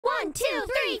1, 2,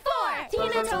 3, 4.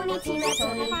 Tina, Tony, are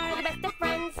the best of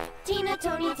friends. Tina,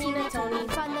 Tony, fun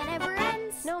that never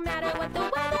ends. No matter what the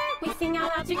weather, we sing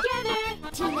out loud together.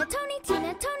 Tina, Tony,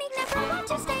 never want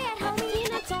to stay at home.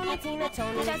 Tina,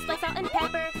 Tony, just like salt and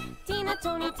pepper. Tina,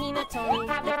 Tony, have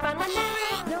their fun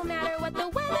whenever. No matter what the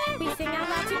weather, we sing out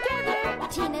loud together.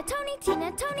 Tina, Tony,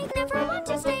 never want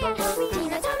to stay at home.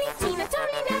 Tina, Tony,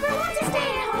 never want to stay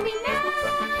at home now.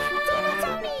 Tina,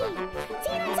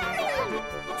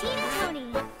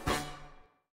 Tony.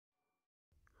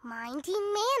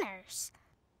 Minding manners.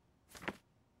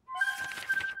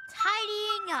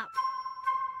 Tidying up.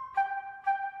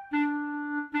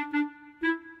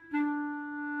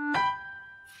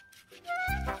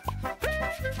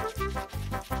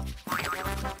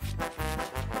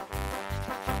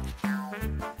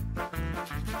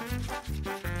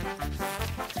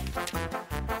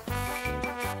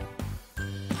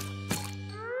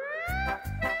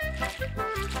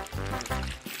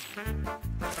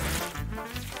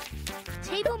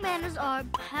 Table manners are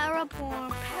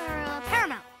paramount.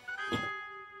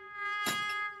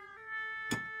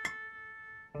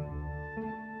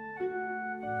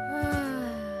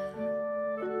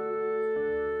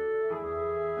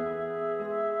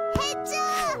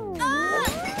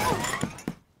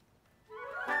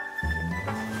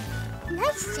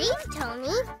 Nice save,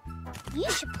 Tony.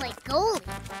 You should play goalie.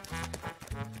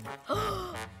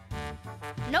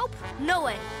 Nope, no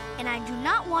way. And I do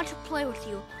not want to play with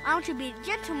you. I want to be a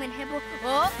gentleman hippo.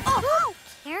 Oh!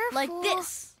 Careful. Like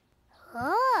this.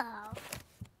 Oh.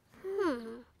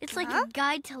 It's like a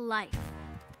guide to life.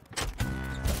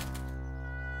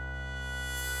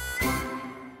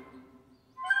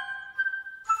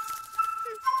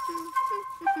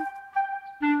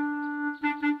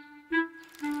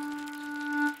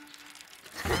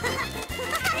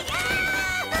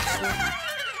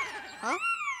 Huh?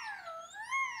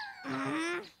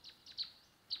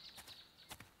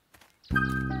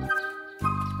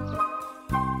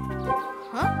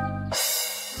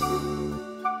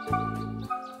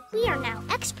 We are now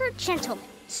expert gentlemen.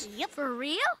 Yep. For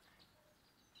real?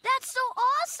 That's so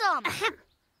awesome! Ahem.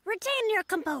 Retain your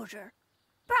composure.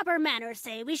 Proper manners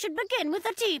say we should begin with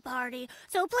a tea party,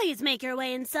 so please make your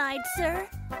way inside, sir.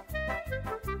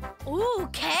 Ooh,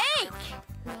 cake!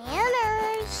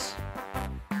 Manners.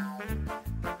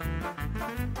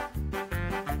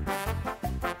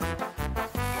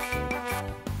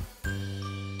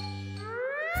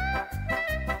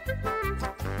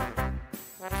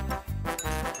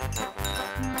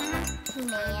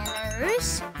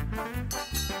 Manners.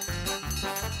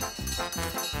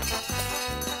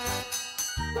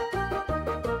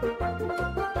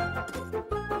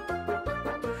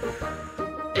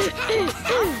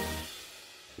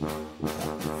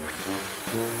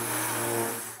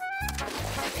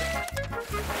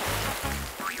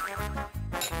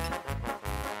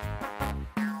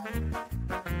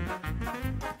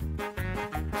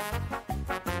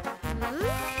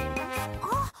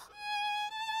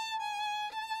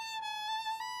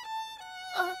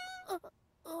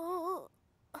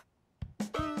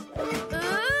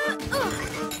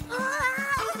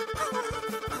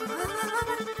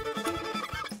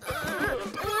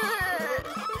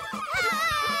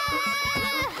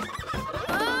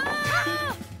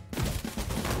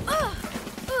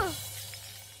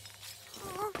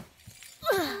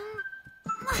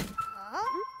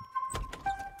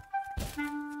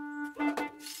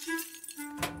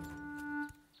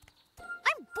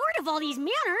 Of all these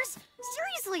manners,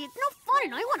 seriously, it's no fun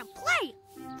and I want to play.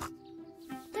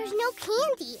 There's no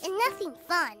candy and nothing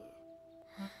fun.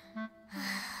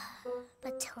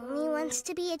 But Tony wants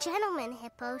to be a gentleman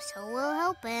hippo, so we'll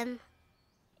help him.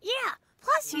 Yeah,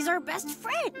 plus he's our best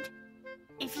friend.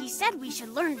 If he said we should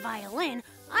learn violin,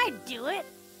 I'd do it.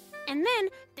 And then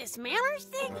this manners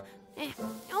thing?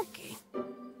 Okay.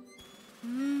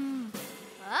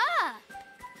 Ah!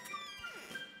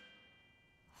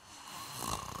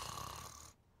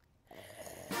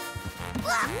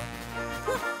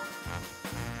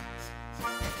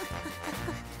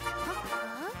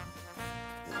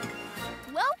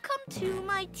 Welcome to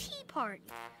my tea party.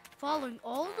 Following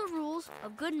all the rules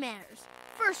of good manners.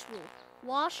 First rule,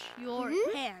 wash your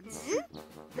hands.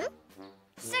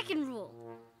 Second rule,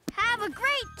 have a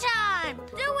great time.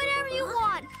 Do whatever you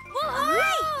want. Woohoo!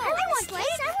 I want a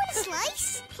slice. I want a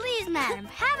slice. Please, madam,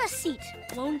 have a seat,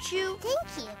 won't you?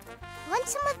 Thank you. Want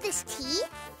some of this tea?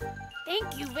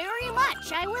 Thank you very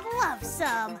much. I would love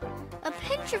some. A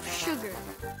pinch of sugar,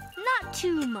 not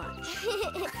too much.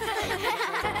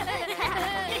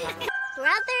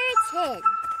 Brother Tin.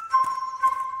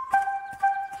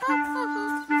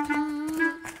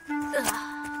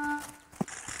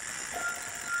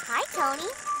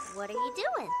 Tony. What are you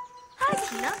doing? Hi,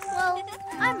 Tina. Well,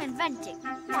 I'm inventing.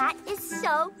 That is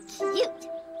so cute.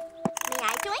 May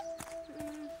I join?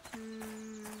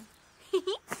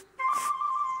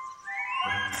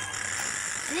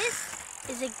 This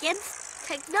is against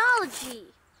technology.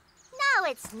 No,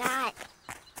 it's not.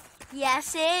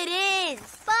 Yes, it is.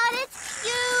 But it's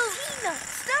cute. Tina,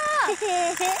 stop!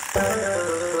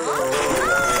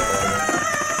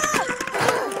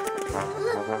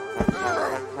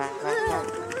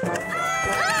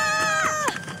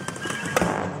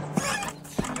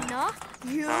 Tina,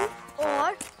 you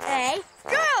are a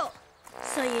girl,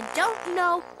 so you don't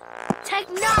know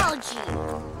technology.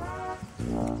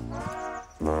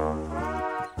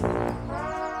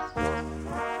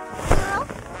 Well,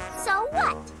 so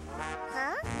what?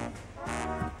 Huh?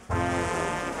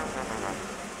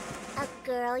 A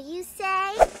girl, you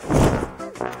say?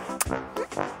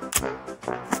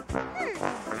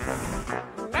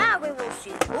 Now we will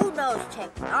see who knows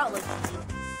technology.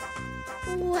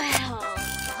 Well,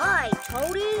 Hi,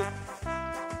 Tony.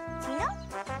 Tina?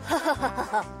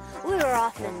 We were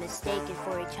often mistaken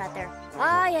for each other.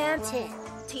 I am Tim,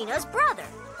 Tina's brother.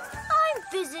 I'm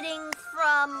visiting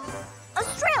from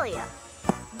Australia.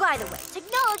 By the way,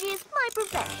 technology is my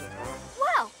profession.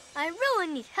 well, I really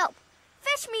need help.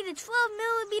 Fetch me the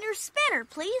 12mm spinner,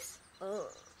 please.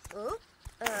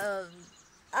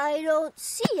 I don't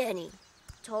see any.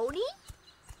 Tony?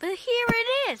 But here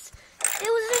it is. It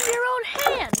was in your own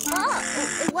hand. Oh,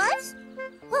 it was?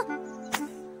 Huh.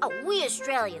 Oh, we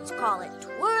Australians call it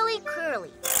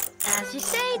twirly-curly. As you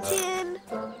say, Tin.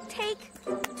 Take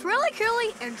twirly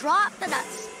curly and drop the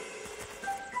nuts.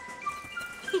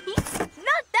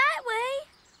 Not that way.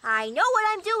 I know what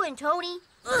I'm doing, Tony.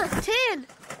 Tin,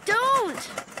 don't.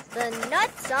 The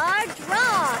nuts are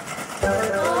dropped.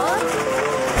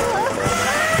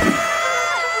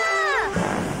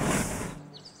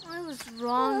 I was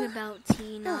wrong about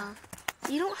Tina.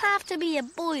 You don't have to be a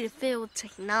boy to fiddle with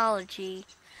technology.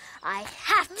 I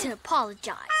have to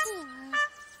apologize.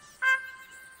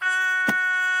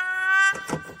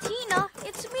 Tina,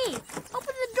 it's me.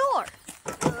 Open the door.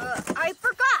 I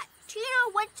forgot.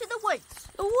 Tina went to the woods.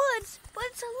 The woods, but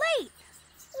it's late.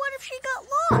 What if she got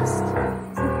lost?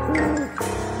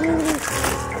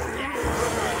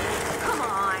 Come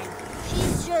on.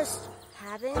 She's just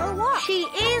having a walk. She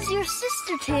is your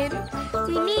sister, Tin.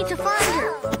 We need to find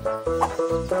her.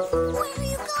 Where are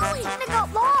you going? Tina got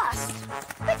lost.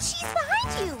 But she's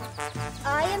behind you.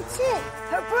 I am Tin,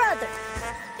 her brother.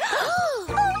 Oh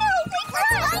no, quick,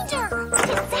 let's find her.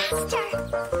 Disaster.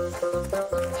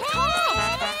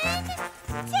 Ted!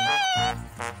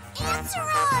 Answer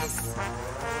us.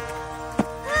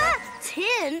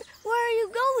 Tin, where are you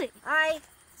going?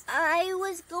 I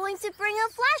was going to bring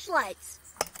up flashlights.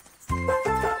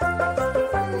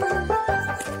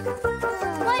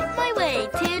 Light my way,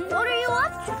 Tin. What are you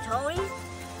up to, Tony?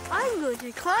 I'm going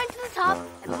to climb to the top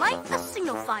and light a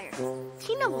signal fire.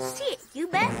 Tina will see it, you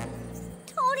bet.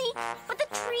 Tony, but the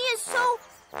tree is so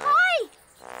high.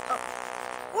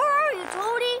 Where are you,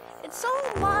 Tony? It's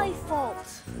all my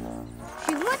fault.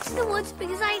 She went to the woods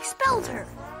because I expelled her.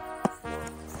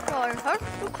 I have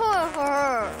to call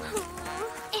her.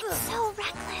 It's so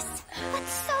reckless, but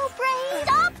so brave.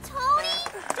 Stop, Tony.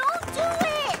 Don't do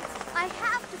it. I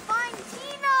have to find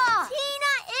Tina.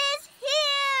 Tina is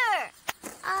here.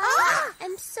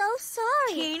 I'm so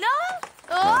sorry. Tina?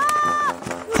 Ah!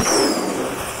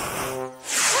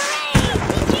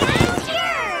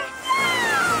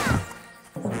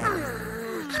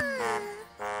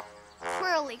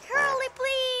 Curly, curly,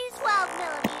 please.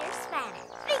 12mm spanner.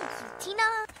 Thank you, Tina.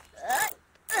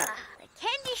 The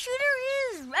candy shooter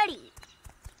is ready.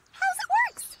 How's it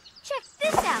works? Check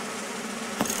this out.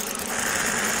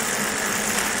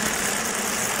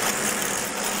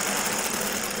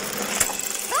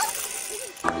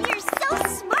 You're so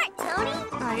smart, Tony.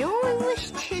 I only wish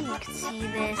Tin could see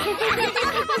this.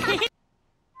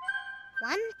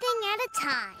 One thing at a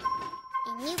time.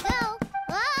 In you go.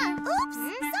 Oops,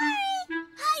 sorry.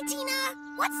 Hi, Tina.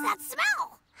 What's that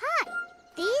smell? Hi.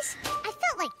 These? I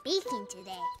felt like baking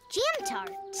today. Jam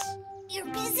tarts. You're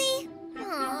busy?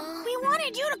 We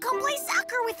wanted you to come play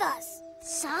soccer with us.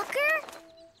 Soccer?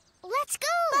 Let's go.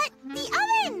 But the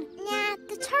oven! Nah,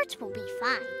 the tarts will be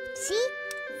fine. See?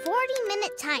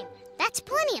 40-minute timer. That's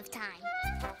plenty of time.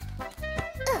 Out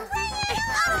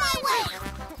of my way!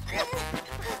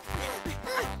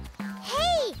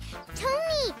 Hey,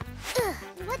 Tony!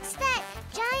 What's that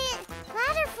giant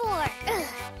ladder for?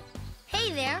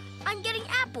 Hey there, I'm getting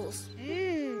apples.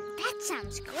 That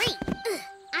sounds great.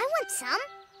 I want some.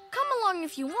 Come along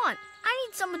if you want. I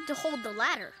need someone to hold the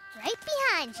ladder. Right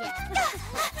behind you.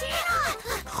 Tina!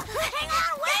 Hang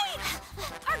on, wait!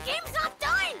 Our game's not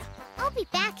done! I'll be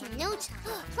back in no time.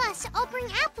 Plus, I'll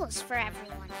bring apples for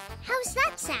everyone. How's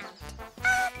that sound?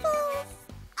 Apples!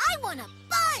 I want a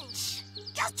bunch!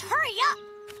 Just hurry up!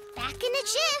 Back in a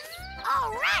jiff.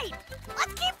 All right!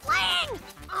 Let's keep playing!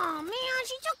 Oh man,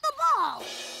 she took the ball!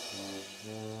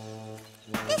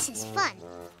 This is fun.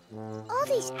 All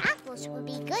these apples would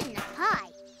be good in a pie.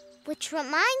 Which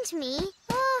reminds me,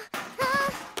 the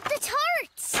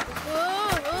tarts!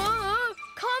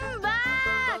 Come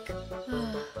back!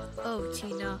 Oh,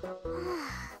 Tina.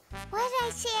 Why did I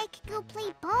say I could go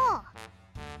play ball?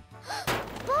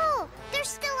 Ball! They're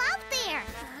still out there!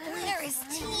 Where is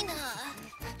Tina?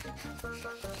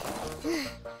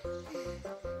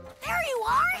 There you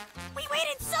are! We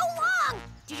waited so long!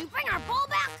 Did you bring our ball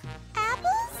back?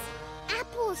 Apples?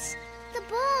 Apples. The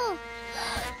ball.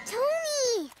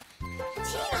 Tony!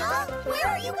 Tina, where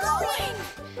are you going?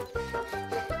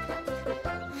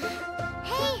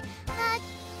 Hey,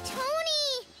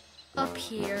 Tony! Up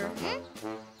here.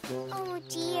 Oh,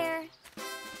 dear.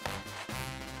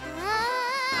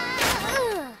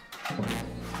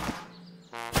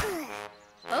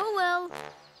 Oh well,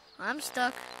 I'm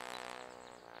stuck.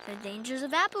 The dangers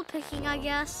of apple picking, I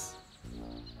guess.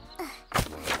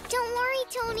 Don't worry,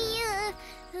 Tony.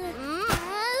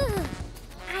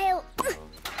 I'll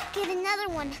get another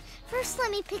one. First, let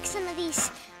me pick some of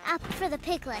these up for the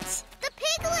piglets. The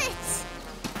piglets!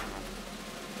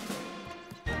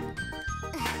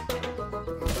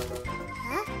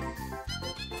 Huh?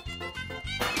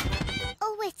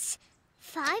 Oh, it's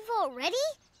 5 already?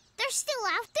 They're still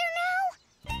out there now?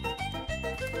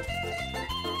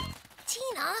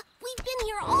 Tina, we've been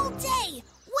here all day,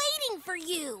 waiting for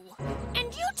you.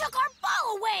 And you took our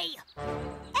ball away.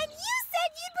 And you said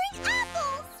you'd bring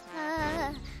apples.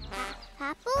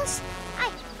 Apples?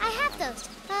 I have those.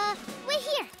 Wait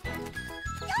here.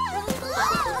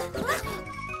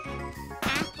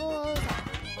 Apples,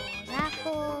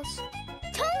 apples.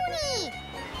 Tony!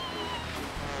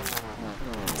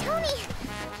 Tony!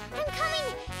 I'm coming!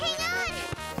 Hang on!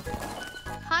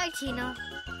 Hi, Tina.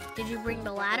 Did you bring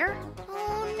the ladder?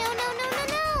 Oh, no.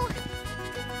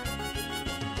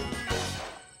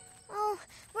 Oh,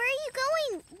 where are you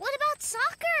going? What about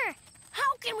soccer?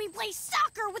 How can we play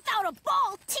soccer without a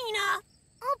ball, Tina?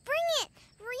 I'll bring it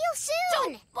real soon.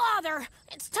 Don't bother.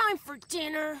 It's time for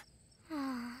dinner. Tony!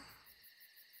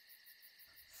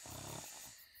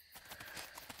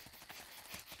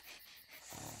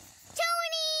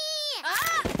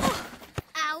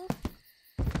 Ow.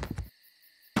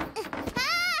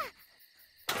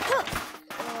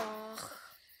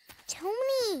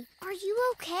 Tony, are you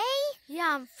okay? Yeah,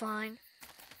 I'm fine.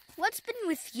 What's been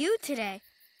with you today?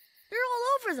 You're all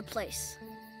over the place.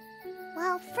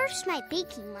 Well, first my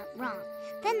baking went wrong,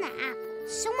 then the apple.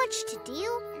 So much to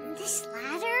do, and this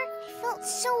ladder, I felt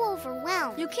so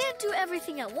overwhelmed. You can't do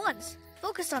everything at once.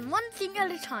 Focus on one thing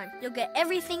at a time. You'll get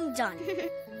everything done.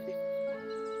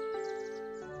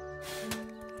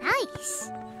 Nice.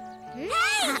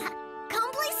 Hey!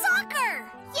 Come play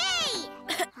soccer! Yay!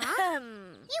 Huh?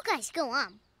 You guys go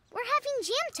on. We're having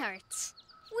jam tarts.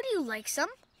 Would you like some?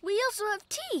 We also have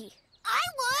tea. I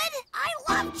would! I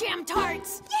love jam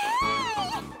tarts!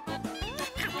 Yay!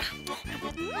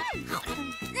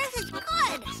 This is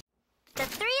good! The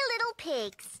 3 Little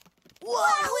Pigs.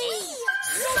 Wowee!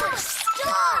 So much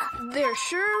stuff! There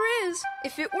sure is.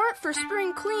 If it weren't for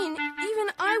Spring Clean,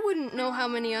 even I wouldn't know how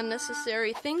many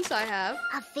unnecessary things I have.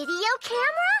 A video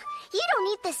camera? You don't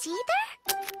need this either?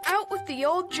 Out with the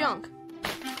old junk.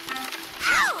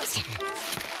 Ouch!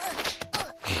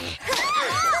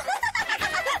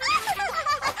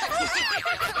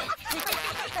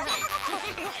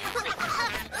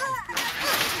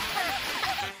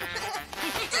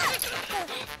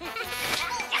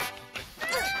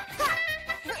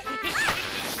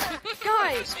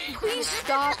 Guys, please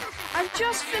stop. I've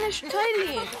just finished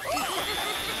tidying.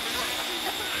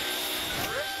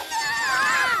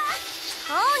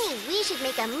 Tony, we should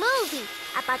make a movie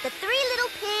about the 3 Little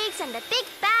Pigs and the big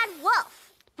bad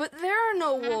wolf. But there are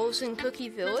no wolves in Cookie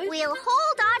Village. We'll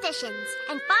hold auditions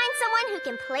and find someone who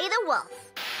can play the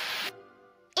wolf.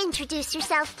 Introduce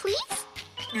yourself, please.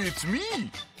 It's me,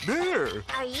 Bear.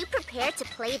 Are you prepared to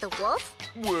play the wolf?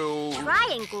 Well, Try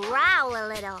and growl a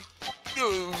little.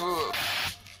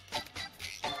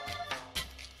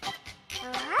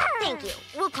 Thank you.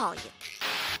 We'll call you.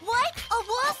 What? A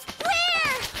wolf?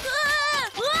 Where?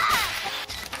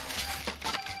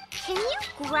 Can you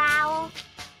growl?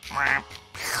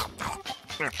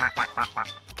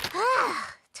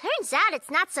 Turns Turns out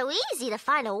it's not so easy to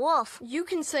find a wolf. You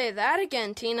can say that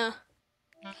again, Tina.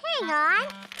 Hang on.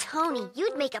 Tony,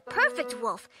 you'd make a perfect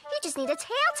wolf. You just need a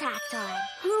tail tacked on.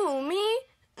 Who, me?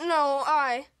 No,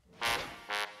 I.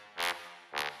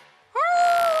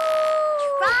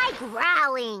 Try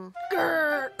growling.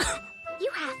 Grr.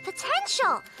 You have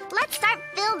potential. Let's start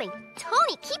filming.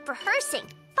 Tony, keep rehearsing.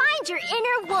 Find your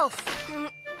inner wolf.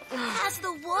 Has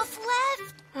the wolf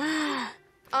left?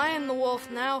 I am the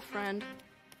wolf now, friend.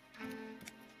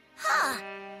 Huh.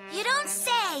 You don't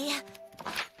say.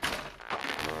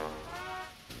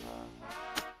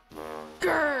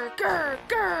 Grr, grr,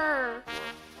 grr.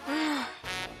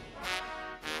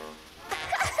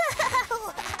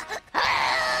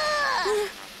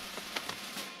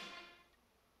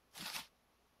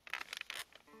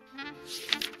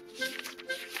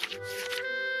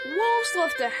 Wolves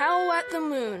love to howl at the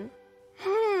moon.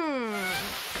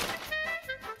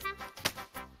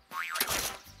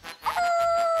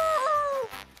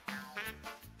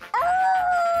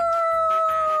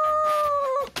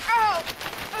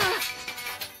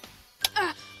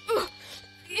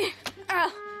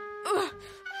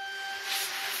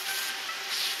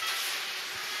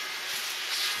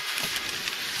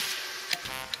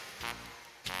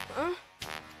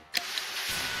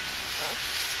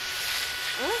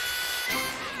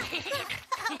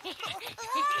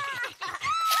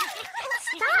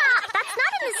 Stop! That's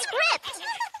not in the script.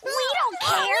 We don't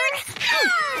care.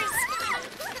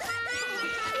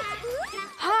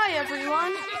 Hi,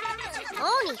 everyone.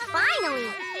 Tony, finally.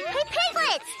 Hey,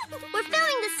 piglets! We're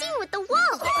filming the scene with the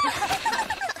wolf.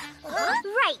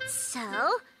 Right,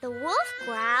 so the wolf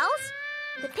growls,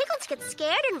 the piglets get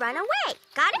scared and run away.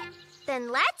 Got it? Then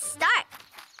let's start.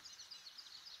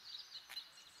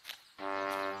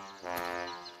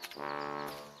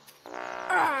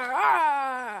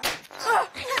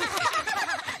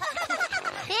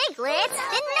 Piglets,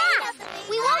 enough!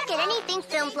 We won't get anything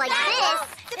filmed like this.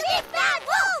 The big bad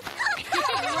wolf!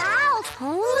 Wow,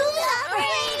 Tony.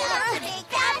 The big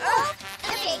bad wolf!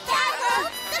 The big bad wolf!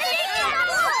 The big bad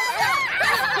wolf!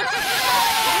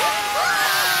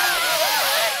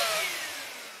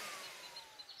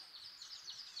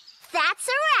 That's a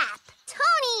wrap.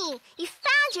 Tony, you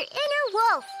found your inner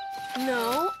wolf.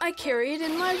 No, I carry it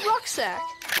in my rucksack.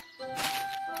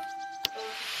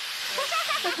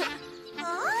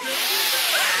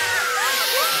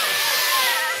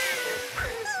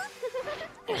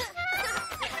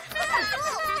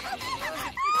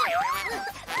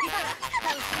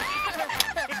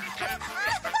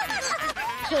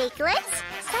 Piglets,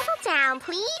 settle down,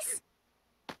 please.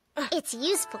 It's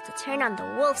useful to turn on the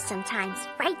wolf sometimes,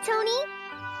 right, Tony?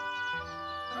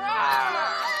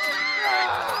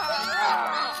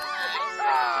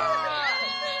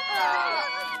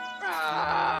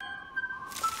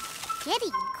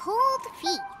 Getting cold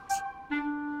feet.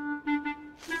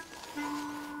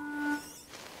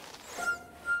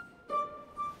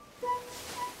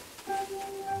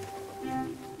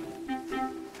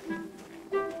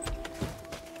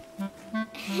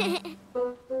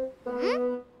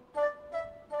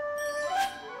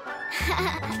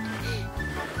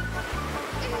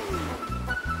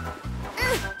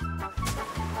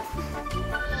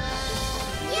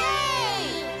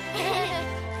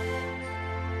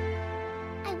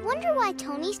 I wonder why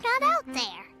Tony's not out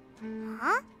there.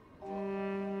 Huh?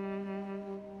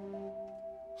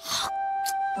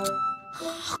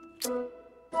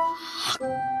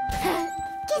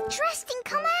 Get dressed and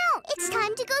come out. It's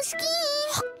time to go skiing.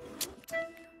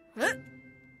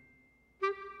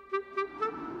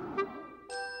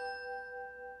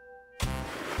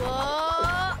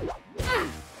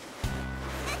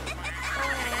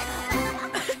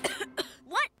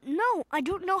 What? No, I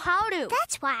don't know how to.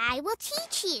 That's why I will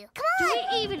teach you. Come Do on.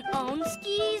 we even own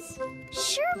skis?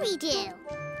 Sure we do.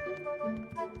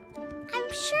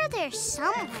 I'm sure they're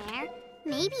somewhere.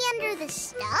 Maybe under the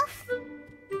stuff?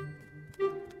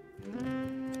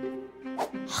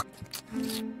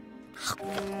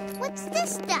 What's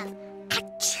this stuff?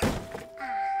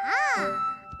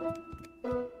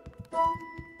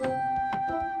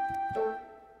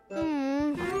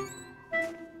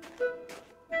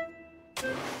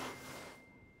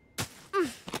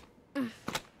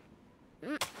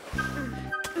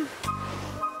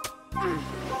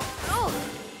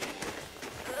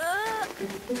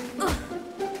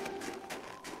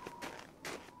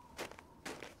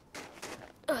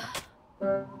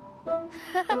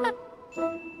 Aha!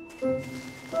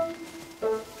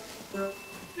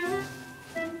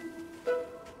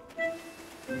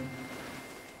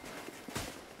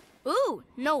 Ooh,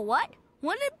 know what?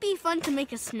 Wouldn't it be fun to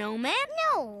make a snowman?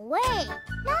 No way.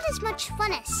 Not as much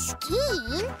fun as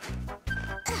skiing.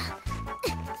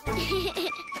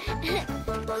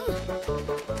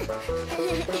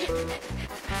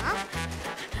 Huh?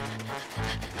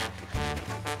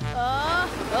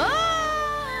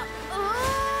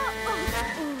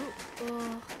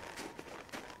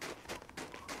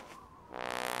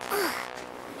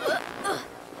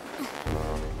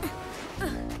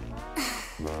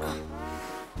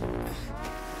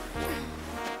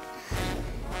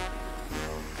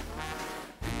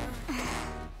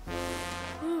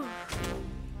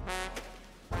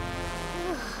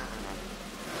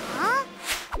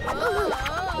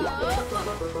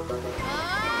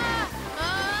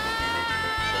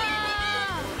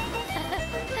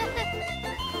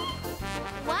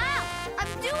 Wow,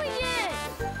 I'm doing it!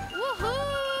 Woohoo!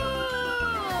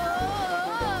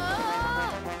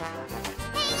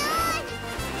 Hang on!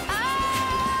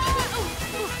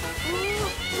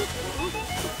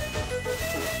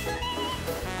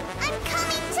 I'm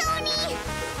coming, Tony!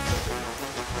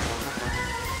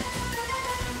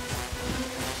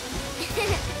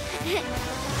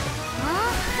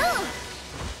 Huh?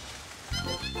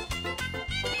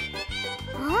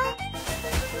 Huh?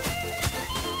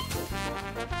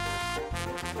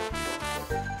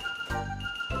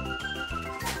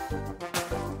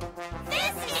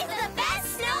 This is the best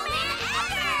snowman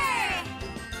ever!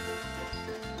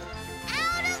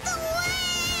 Out of the way!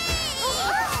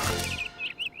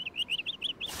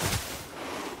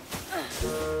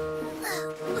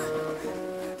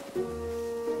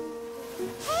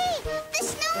 Hey, the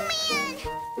snowman!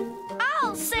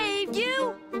 I'll save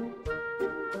you!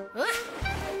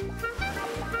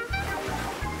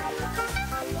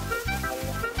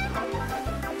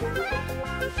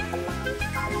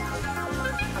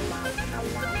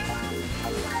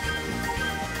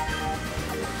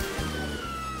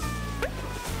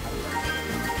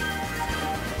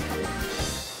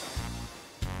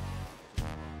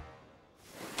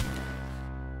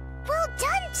 Well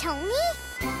done, Tony!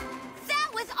 That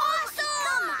was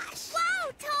awesome! Gosh!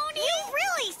 Wow, Tony! You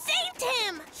really saved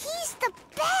him! He's the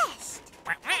best!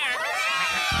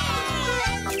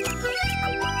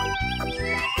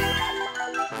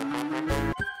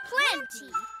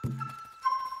 Plenty!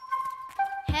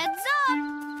 Heads up!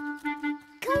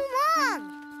 Come on!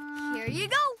 Here you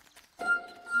go!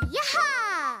 Yaha!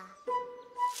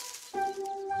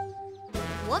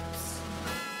 Whoops!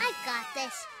 I got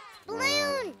this.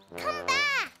 Balloon, come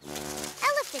back!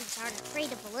 Elephants aren't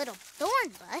afraid of a little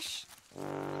thorn bush.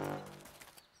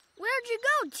 Where'd you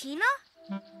go, Tina?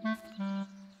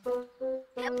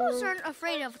 Hippos aren't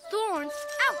afraid of thorns.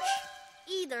 Ouch!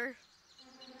 Either.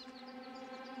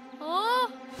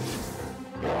 Oh!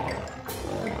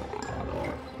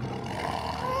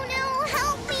 Oh no,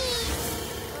 help me!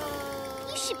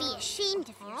 You should be ashamed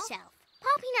of yourself.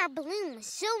 Popping our balloon was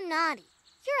so naughty.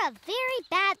 You're a very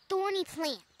bad thorny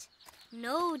plant.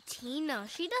 No, Tina.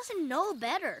 She doesn't know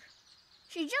better.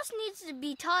 She just needs to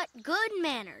be taught good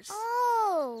manners.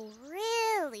 Oh,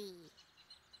 really?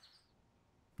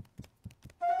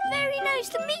 Very nice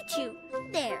to meet you.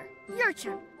 There, your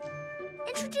turn.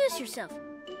 Introduce yourself.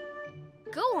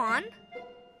 Go on.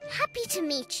 Happy to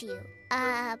meet you.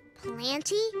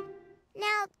 Planty?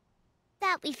 Now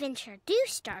that we've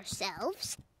introduced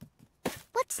ourselves,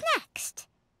 what's next?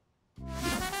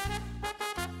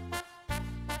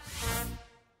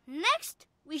 Next,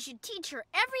 we should teach her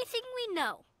everything we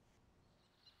know.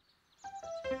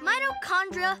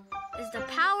 Mitochondria is the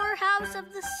powerhouse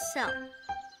of the cell.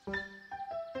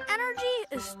 Energy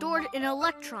is stored in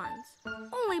electrons.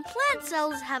 Only plant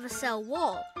cells have a cell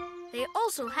wall. They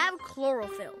also have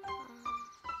chlorophyll.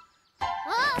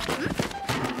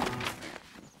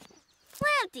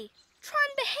 Planty, try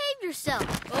and behave yourself.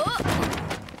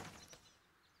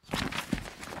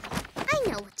 I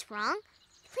know what's wrong.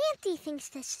 Planty thinks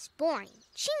this is boring.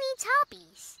 She needs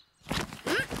hobbies.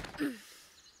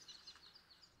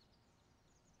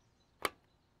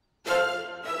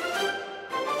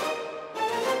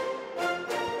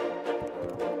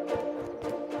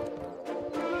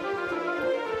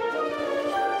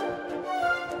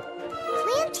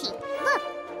 Planty, look.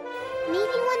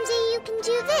 Maybe one day you can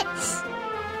do this.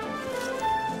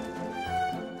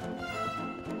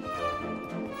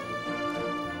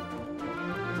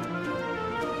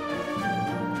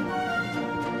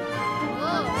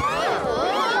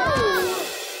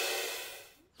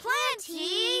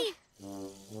 Planty!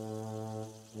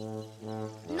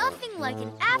 Nothing like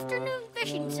an afternoon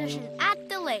fishing session at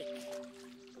the lake.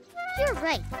 You're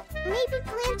right. Maybe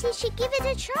Planty should give it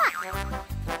a try.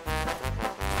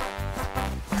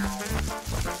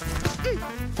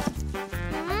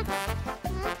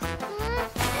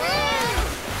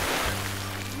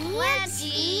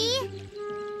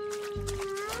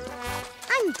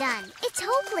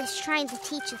 always trying to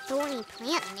teach a thorny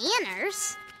plant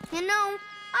manners. You know,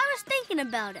 I was thinking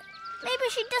about it. Maybe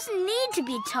she doesn't need to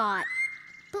be taught.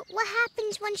 But what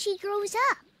happens when she grows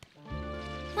up?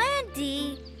 Plant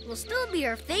D will still be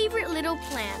our favorite little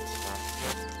plant.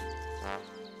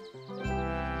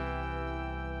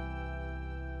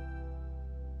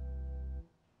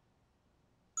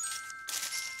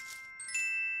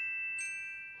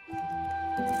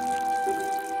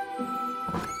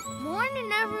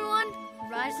 Morning, everyone.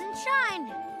 Rise and shine.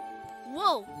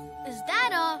 Whoa, is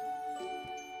that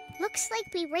Looks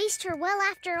like we raised her well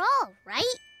after all,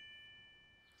 right?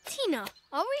 Tina,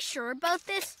 are we sure about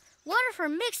this? What if her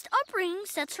mixed upbringing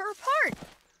sets her apart?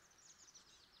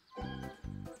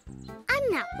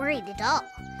 I'm not worried at all.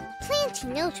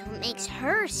 Planting knows what makes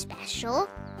her special.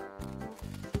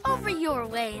 Over your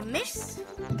way, miss.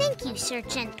 Thank you, Sir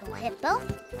Gentle Hippo.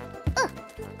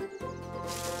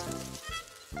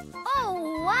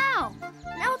 Oh, wow!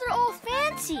 Now they're all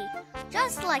fancy,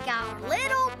 just like our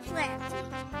little plant.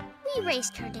 We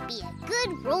raised her to be a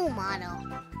good role model.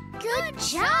 Good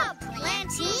job,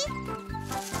 Planty!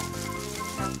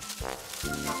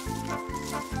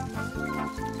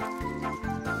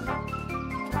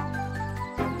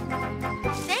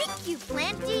 Thank you,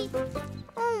 Planty.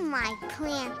 Oh, my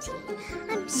Planty.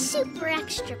 I'm super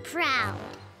extra proud.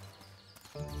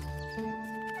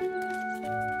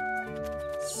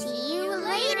 See you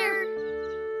later.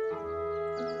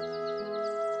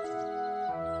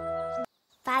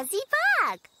 Fuzzy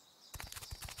Bug.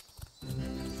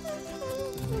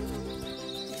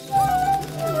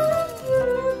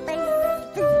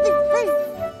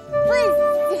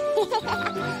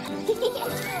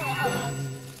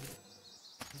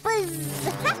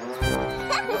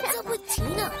 What's up with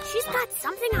Tina? She's got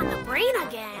something on the brain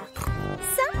again.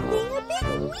 Something a bit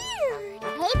weird.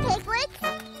 Hey, piglets.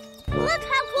 Look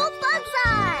how cool bugs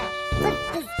are.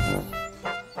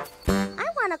 I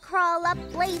want to crawl up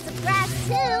blades of grass,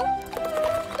 too.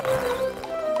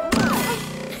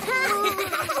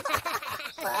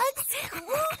 Bugs?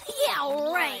 Yeah,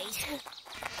 right.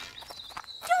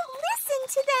 Don't listen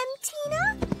to them, Tina.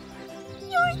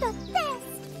 You're the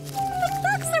best. But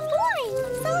bugs are boring.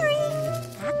 Sorry.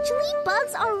 Actually,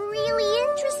 bugs are really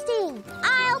interesting.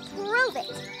 I'll prove it.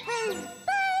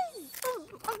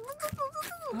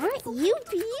 Aren't you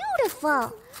beautiful?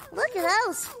 Look at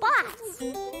those spots. Hey,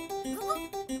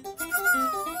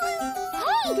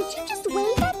 did you just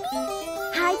wave at me?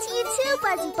 Hi to you too,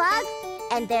 Buzzy Bug.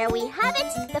 And there we have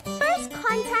it, the first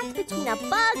contact between a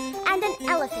bug and an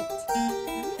elephant.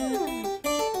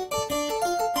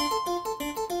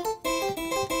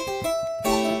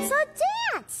 So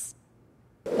dance!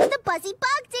 The Buzzy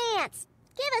Bug dance.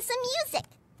 Give us some music.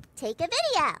 Take a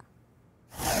video.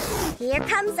 Here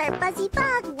comes our Buzzy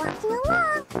Bug walking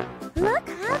along. Look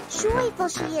how joyful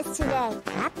she is today.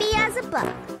 Happy as a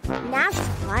bug. Now she's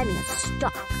climbing a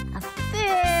stalk, a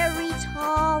very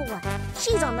tall one.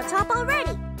 She's on the top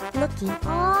already, looking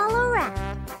all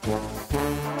around.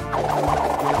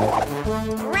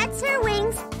 Spreads her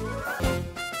wings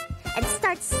and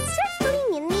starts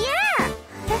circling in the air.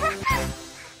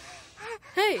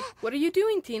 Hey, what are you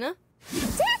doing, Tina?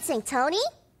 Dancing, Tony.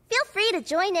 Feel free to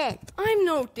join in. I'm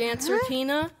no dancer,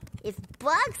 Tina. If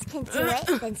bugs can do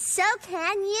it, then so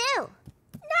can you.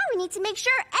 Now we need to make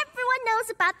sure everyone knows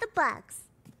about the bugs.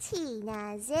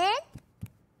 Tina's in.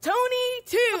 Tony,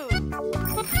 too.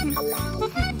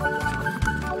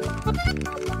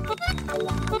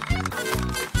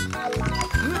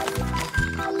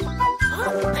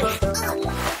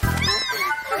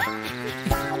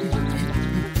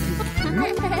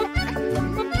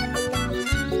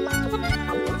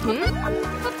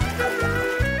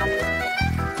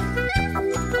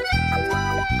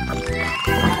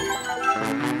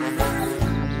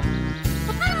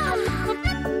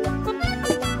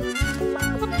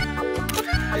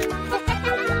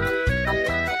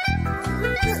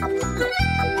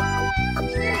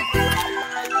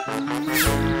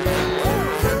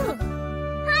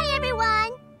 Hi,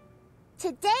 everyone.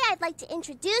 Today I'd like to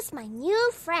introduce my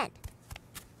new friend,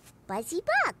 Buzzy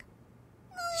Bug.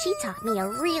 She taught me a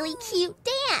really cute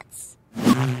dance.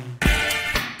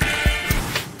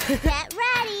 Get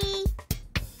ready.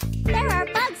 There are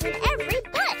bugs in every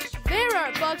bush. There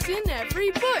are bugs in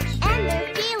every bush. And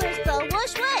their feelers go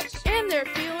whoosh whoosh. And their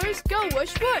feelers go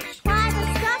whoosh whoosh. Climb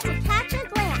a stalk to catch a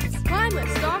glance. Climb a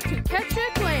stalk to catch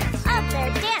a glance. Of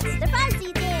their dance, their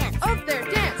Buzzy dance. Of their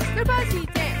dance, their Buzzy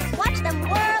dance. Watch them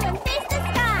whirl and face the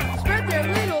sky. Spread their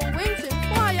little wings and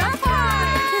fly up high.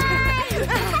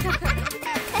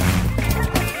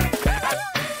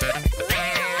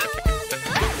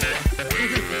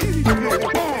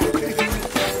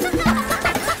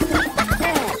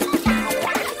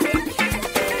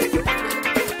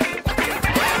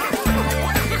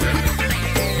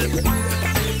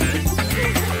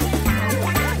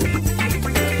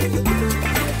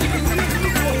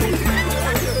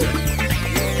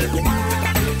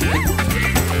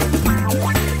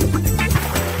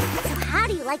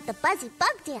 Buzzy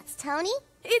Bug Dance, Tony.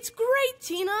 It's great,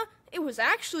 Tina. It was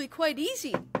actually quite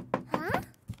easy. Huh?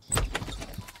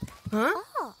 Huh?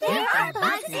 Oh, there are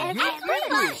bugs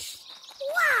everywhere.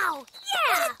 Wow! Yeah!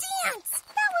 What a dance!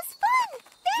 That was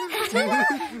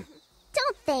fun!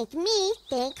 Don't thank me,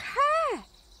 thank her.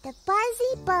 The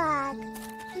Buzzy Bug.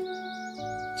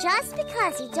 Just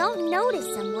because you don't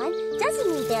notice someone doesn't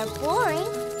mean they're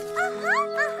boring.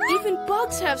 Even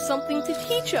bugs have something to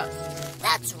teach us.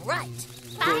 That's right.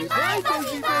 Bye-bye,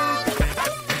 Buzzy Bug.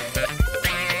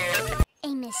 A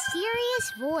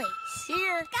mysterious voice.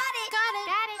 Here. Got it. Got it.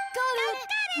 Got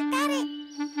it.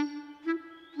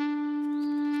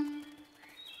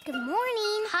 Good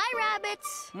morning. Hi,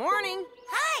 rabbits. Morning.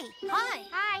 Hi. Hi.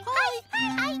 Hi.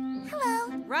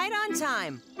 Hello. Right on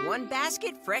time. One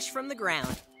basket fresh from the ground.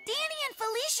 Danny and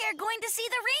Felicia are going to see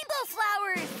the rainbow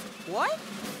flowers. What?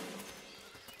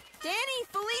 Danny,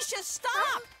 Felicia,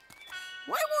 stop!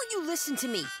 Why won't you listen to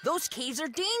me? Those caves are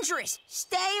dangerous.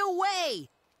 Stay away.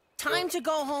 Time to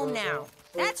go home now.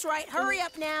 That's right. Hurry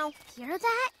up now. You're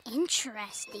that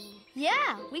interesting.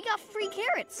 Yeah, we got free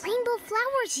carrots. Rainbow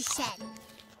flowers, he said.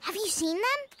 Have you seen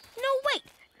them? No, wait.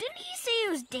 Didn't he say it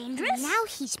was dangerous? Now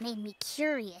he's made me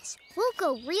curious. We'll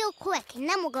go real quick, and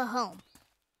then we'll go home.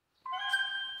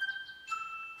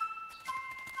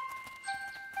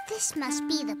 This must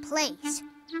be the place.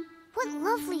 What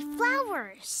lovely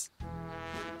flowers.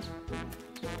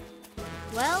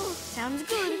 Well, sounds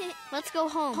good. Let's go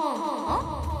home.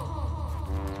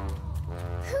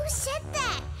 Who said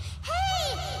that?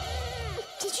 Hey!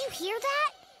 Did you hear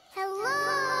that? Hello?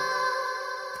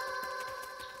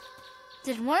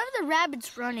 Did one of the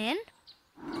rabbits run in?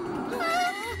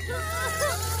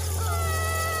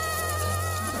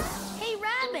 Hey,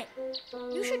 rabbit!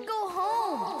 You should go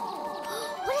home.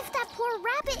 What if that poor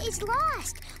rabbit is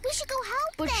lost? We should go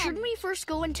help But them. shouldn't we first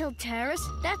go until terrace?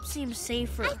 That seems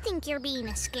safer. I think you're being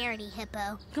a scaredy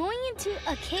hippo. Going into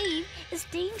a cave is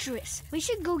dangerous. We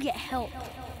should go get help.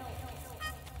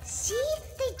 See?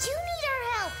 They do need our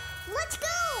help. Let's go.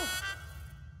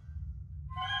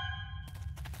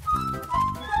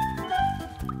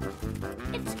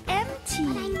 It's empty.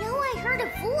 But I know I heard a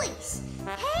voice.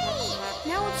 Hey!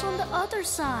 Now it's on the other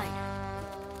side.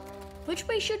 Which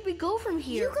way should we go from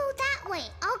here? You go that way.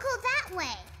 I'll go that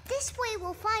way. This way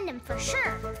we'll find him for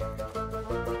sure.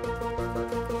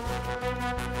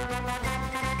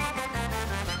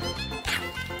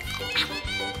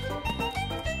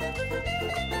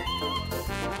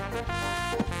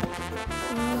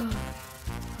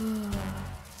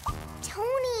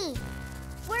 Tony,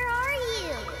 where are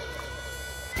you?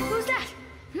 Who's that?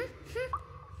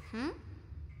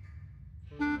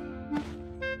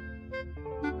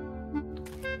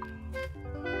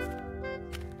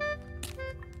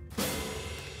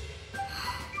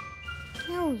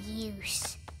 No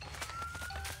use.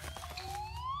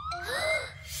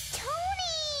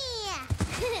 Tony!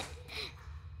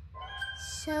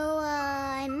 So,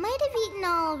 I might have eaten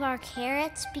all of our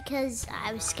carrots because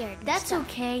I was scared. That's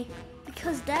okay,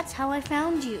 because that's how I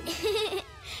found you.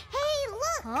 Hey,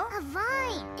 look! Huh? A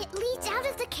vine. It leads out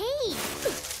of the cave.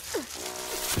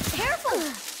 Careful!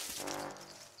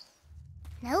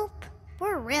 Nope.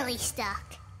 We're really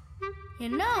stuck. You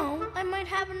know, I might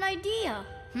have an idea.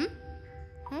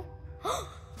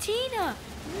 Tina!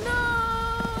 No!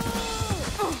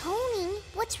 Tony,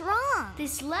 what's wrong?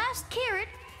 This last carrot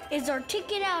is our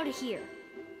ticket out of here.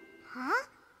 Huh?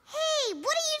 Hey,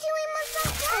 what are you doing with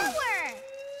that flower?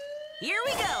 Here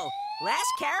we go.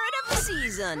 Last carrot of the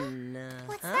season.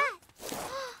 What's that?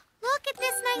 Look at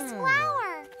this nice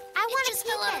flower. I want to Just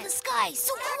fell out of the sky.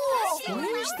 So cool.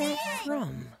 Where's that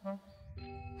from?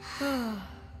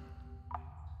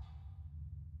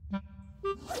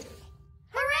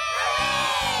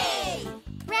 Hooray!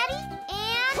 Ready?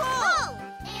 And pull!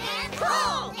 And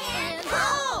pull! And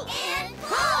pull! And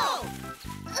pull!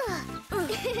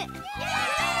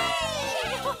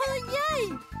 Yay!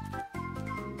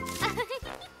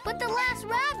 But the last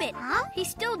rabbit, he's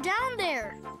still down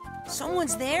there.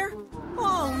 Someone's there?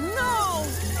 Oh, no!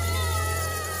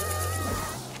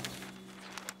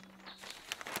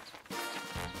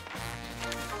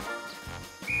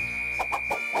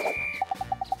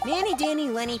 Nanny, Danny,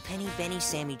 Lenny, Penny, Benny,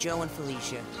 Sammy, Joe, and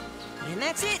Felicia. And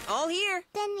that's it, all here.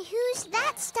 Then who's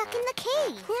that stuck in the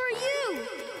cave? Who are you?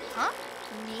 Huh?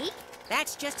 Me?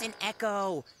 That's just an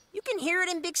echo. You can hear it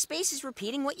in big spaces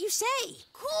repeating what you say.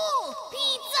 Cool!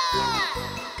 Pizza!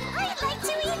 I'd like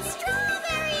to eat strawberries!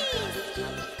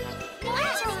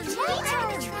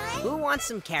 Who wants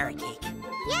some carrot cake?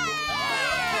 Yeah!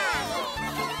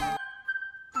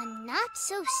 A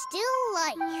not-so-still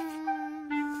life.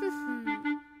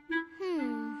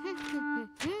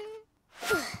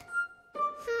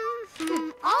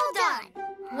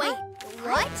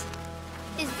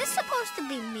 supposed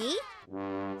to be me?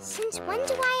 Since when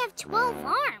do I have 12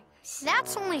 arms?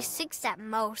 That's only 6 at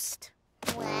most.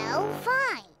 Well,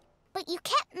 fine. But you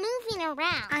kept moving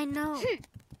around. I know.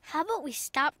 How about we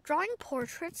stop drawing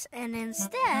portraits and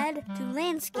instead do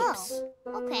landscapes?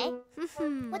 Oh, okay.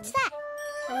 What's that?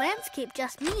 A landscape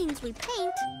just means we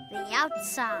paint the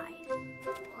outside.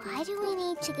 Why do we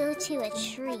need to go to a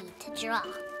tree to draw?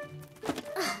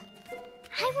 Ugh.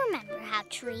 I remember how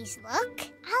trees look.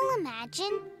 I'll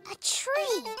imagine a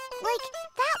tree. Like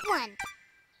that one.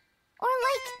 Or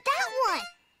like that one.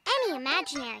 Any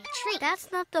imaginary tree.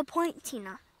 That's not the point,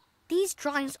 Tina. These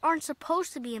drawings aren't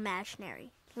supposed to be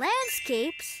imaginary.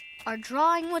 Landscapes are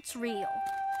drawing what's real.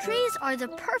 Trees are the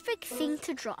perfect thing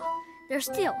to draw. They're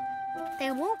still.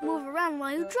 They won't move around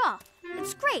while you draw.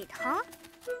 It's great, huh?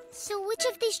 So which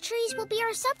of these trees will be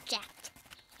our subject?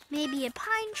 Maybe a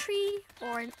pine tree,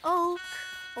 or an oak,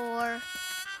 or...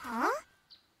 Huh?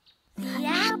 The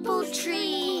apple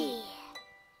tree!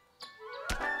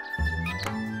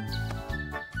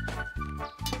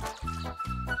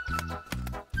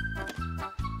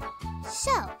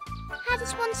 So, how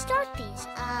does one start these?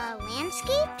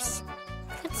 Landscapes?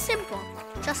 It's simple.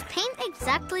 Just paint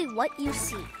exactly what you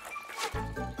see.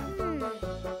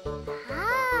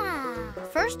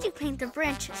 First you paint the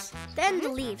branches, then the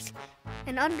leaves,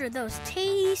 and under those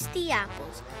tasty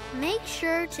apples. Make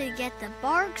sure to get the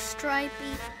bark stripy...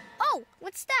 Oh,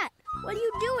 what's that? What are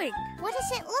you doing? What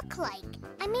does it look like?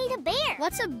 I made a bear.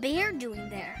 What's a bear doing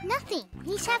there? Nothing.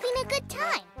 He's having a good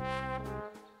time.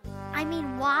 I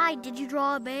mean, why did you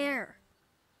draw a bear?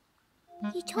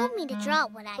 You told me to draw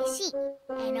what I see.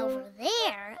 And over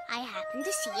there, I happen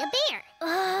to see a bear.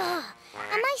 Ugh.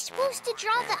 Am I supposed to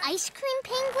draw the ice cream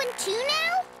penguin too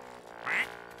now?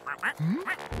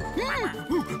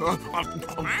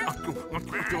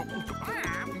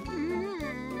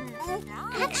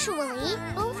 Actually,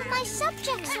 both of my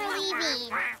subjects are leaving.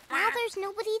 Now there's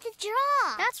nobody to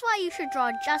draw. That's why you should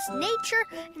draw just nature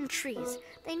and trees.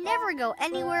 They never go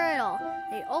anywhere at all.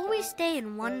 They always stay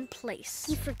in one place.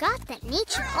 You forgot that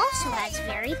nature also has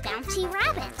very bouncy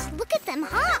rabbits. Look at them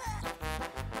hop.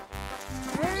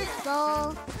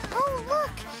 Purple. Oh,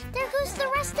 look. There goes the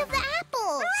rest of the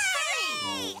apples.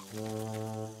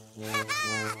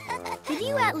 Did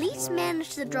you at least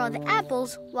manage to draw the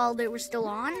apples while they were still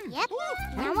on? Yep.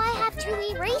 Now I have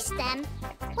to erase them.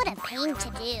 What a pain to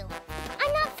do.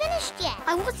 I'm not finished yet.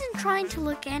 I wasn't trying to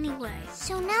look anyway.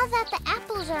 So now that the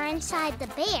apples are inside the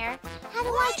bear, how do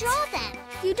I draw them?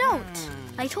 You don't.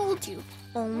 I told you.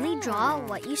 Only draw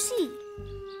what you see.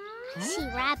 I see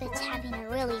rabbits having a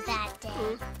really bad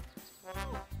day.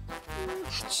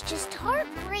 That's just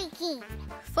heartbreaking.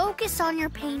 Focus on your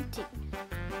painting.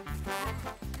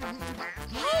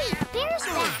 Hey, Bear's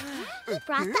back. He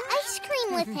brought the ice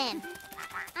cream with him.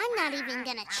 I'm not even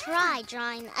gonna try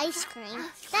drawing the ice cream.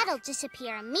 That'll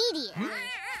disappear immediately.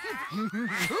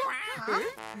 Huh?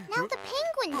 Now the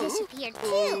penguin disappeared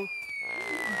too.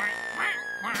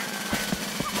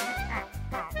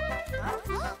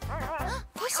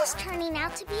 This is turning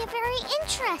out to be a very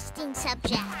interesting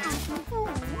subject.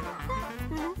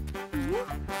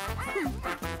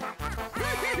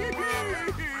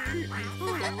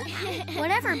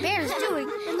 Whatever Bear's doing,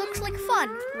 it looks like fun,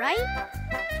 right?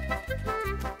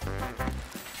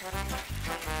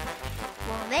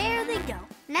 Well, there they go.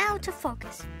 Now to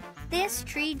focus. This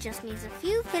tree just needs a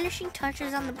few finishing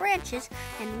touches on the branches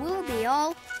and we'll be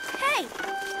all... Hey,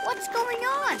 what's going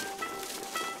on?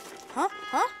 Huh?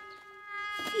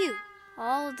 Phew,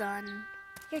 all done.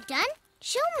 You're done?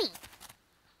 Show me.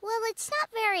 Well, it's not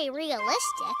very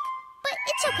realistic, but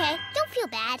it's okay. Don't feel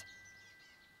bad.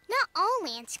 Not all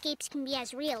landscapes can be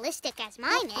as realistic as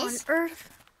mine What is. on earth?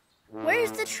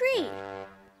 Where's the tree?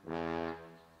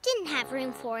 Didn't have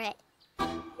room for it.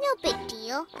 No big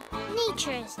deal.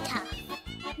 Nature is tough.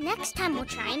 Next time we'll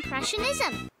try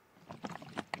Impressionism.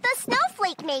 The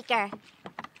snowflake maker.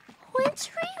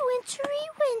 Wintry, wintry,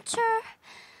 winter.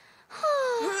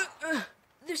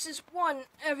 This is one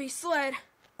heavy sled.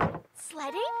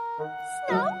 Sledding?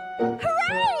 Snow?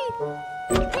 Hooray!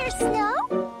 There's snow?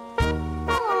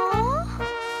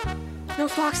 Aww. No,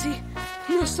 Foxy.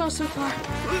 No snow so far.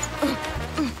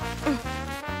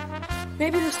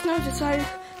 Maybe the snow decided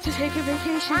to take a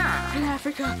vacation in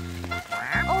Africa.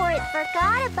 Or it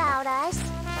forgot about us.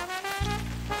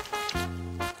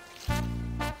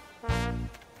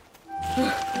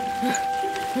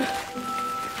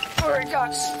 Or it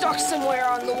got stuck somewhere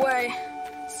on the way.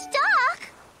 Stuck?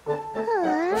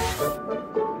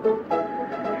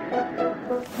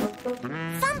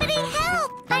 Somebody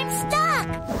help! I'm stuck!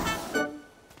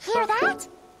 Hear that?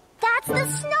 That's the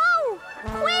snow!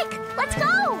 Quick, let's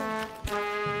go!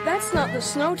 That's not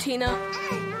snow, Tina.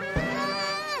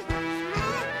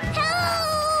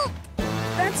 Help!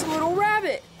 That's a little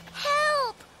rabbit.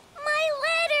 Help! My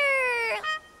letter!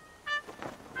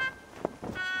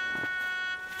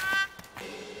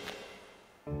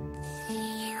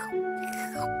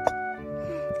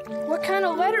 What kind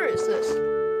of letter is this?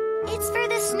 It's for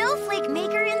the snowflake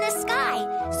maker in the sky,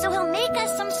 so he'll make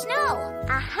us some snow.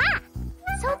 Aha!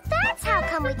 So that's how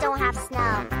come we don't have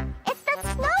snow. It's the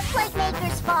snowflake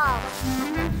maker's fault.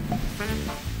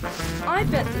 I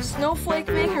bet the snowflake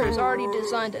maker has already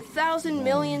designed 1,000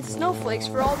 million snowflakes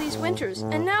for all these winters,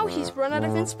 and now he's run out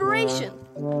of inspiration.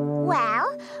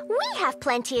 Well, we have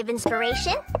plenty of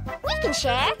inspiration. We can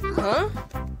share. Huh?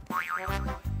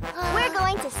 We're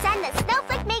going to send the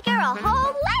snowflake maker a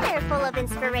whole letter full of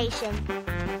inspiration.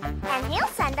 And he'll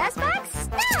send us back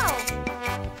snow.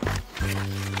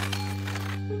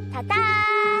 Ta-da!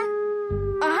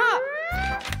 Aha!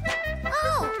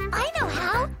 Oh, I know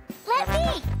how. Let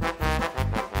me.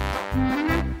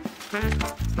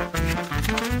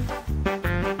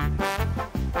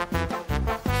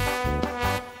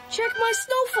 Check my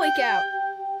snowflake out.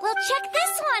 Well, check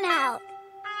this one out.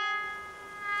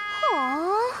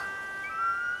 Aww.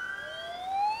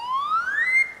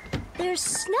 There's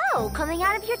snow coming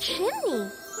out of your chimney.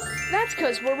 That's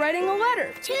because we're writing a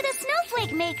letter. To the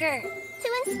snowflake maker. To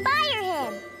inspire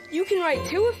him. You can write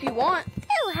too if you want.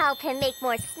 To help him make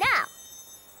more snow.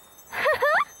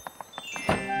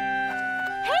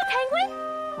 Hey, Penguin.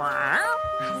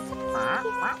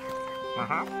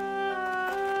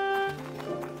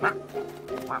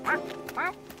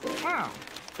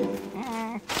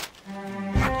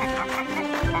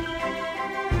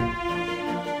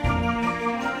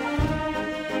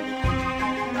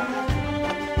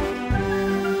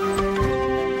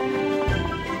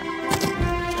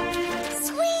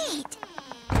 Sweet.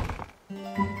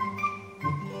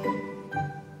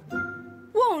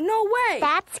 Whoa, no way!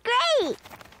 That's great.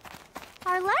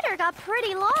 Our letter got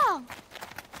pretty long.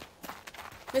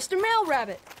 Mr. Mail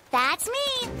Rabbit, That's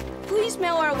me. please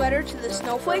mail our letter to the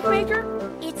snowflake maker.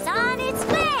 It's on its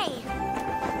way.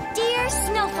 Dear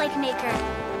Snowflake Maker,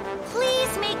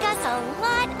 please make us a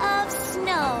lot of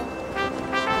snow.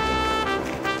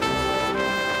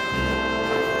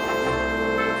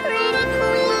 Pretty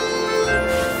please.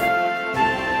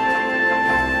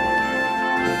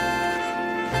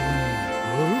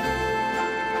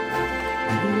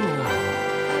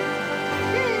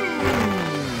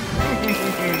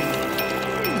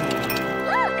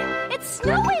 Look, it's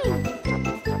snowing.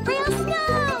 Real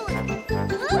snow.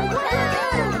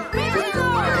 Real snow.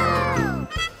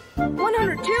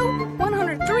 102,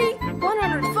 103,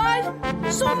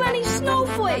 105. So many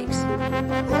snowflakes.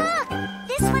 Look,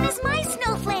 this one is my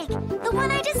snowflake, the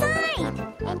one I designed.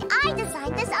 And I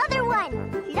designed this other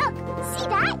one. Look, see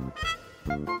that?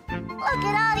 Look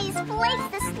at all these flakes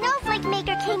the snowflake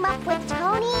maker came up with,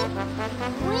 Tony.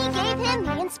 We gave him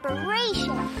the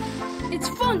inspiration. It's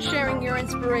fun sharing your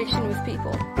inspiration with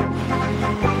people. Woo!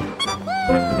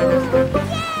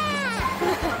 Yeah!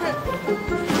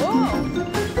 Whoa!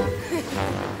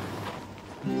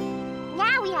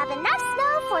 Now we have enough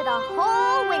snow for the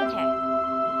whole winter.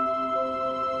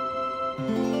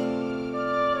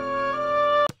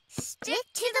 Stick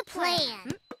to the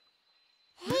plan.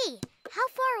 Hey, how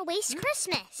far away's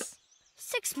Christmas?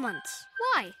 6 months.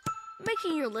 Why?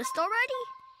 Making your list already?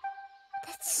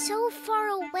 That's so far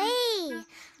away.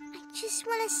 I just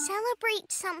want to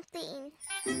celebrate something.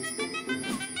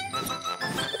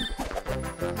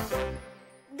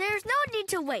 There's no need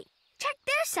to wait. Check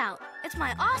this out. It's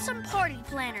my awesome party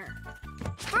planner.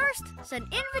 First,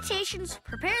 send invitations,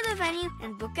 prepare the venue,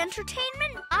 and book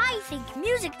entertainment. I think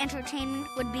music entertainment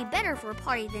would be better for a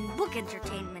party than book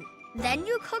entertainment. Then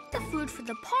you cook the food for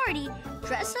the party,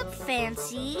 dress up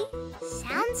fancy.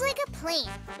 Sounds like a plan.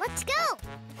 Let's go.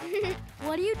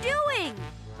 What are you doing?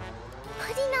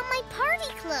 Putting on my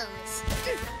party clothes.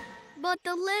 But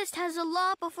the list has a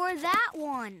lot before that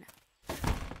one.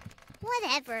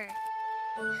 Whatever.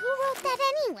 Who wrote that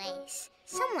anyways?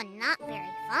 Someone not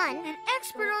very fun. An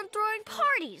expert on throwing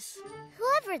parties.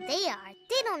 Whoever they are,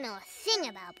 they don't know a thing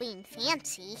about being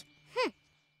fancy.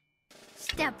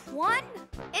 Step 1,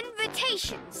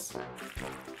 invitations.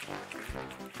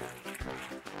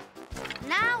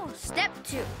 Now, step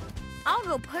 2. I'll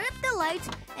go put up the lights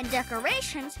and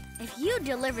decorations if you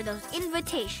deliver those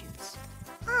invitations.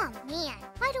 Oh man,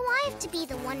 why do I have to be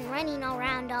the one running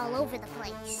around all over the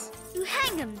place? You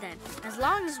hang them then, as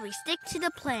long as we stick to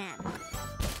the plan.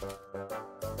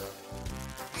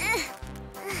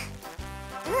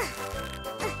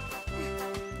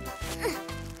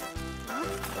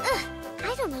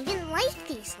 I don't even like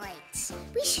these lights.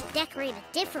 We should decorate decorate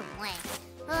a different way.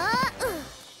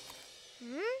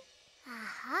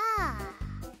 Aha.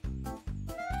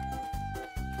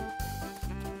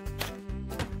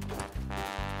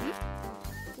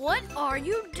 What are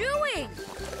you doing?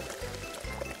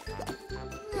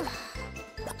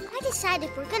 I decided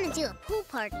we're gonna do a pool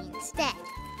party instead.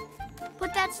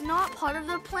 But that's not part of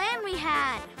the plan we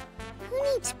had. Who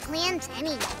needs plans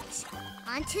anyways?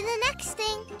 On to the next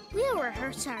thing. We'll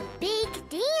rehearse our big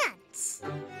dance.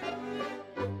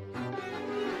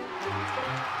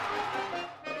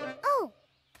 Oh,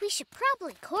 we should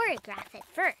probably choreograph it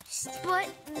first. But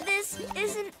this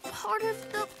isn't part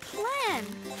of the plan.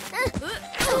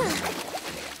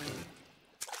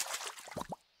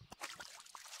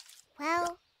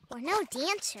 Well, we're no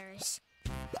dancers.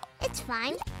 It's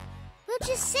fine. We'll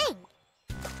just sing.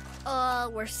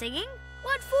 We're singing?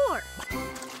 What for?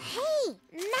 Hey,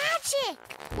 magic!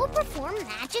 We'll perform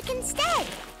magic instead.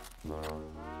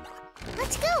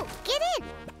 Let's go. Get in.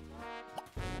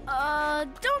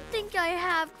 Don't think I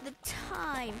have the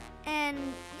time. And,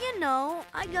 you know,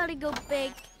 I gotta go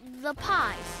bake the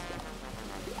pies.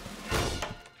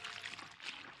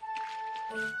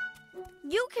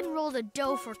 You can roll the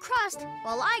dough for crust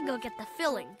while I go get the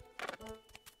filling.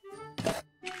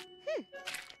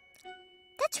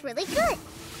 That's really good.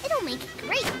 It'll make a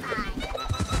great pie.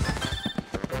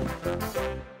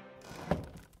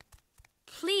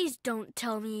 Please don't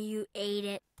tell me you ate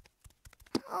it.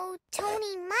 Oh,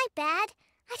 Tony, my bad.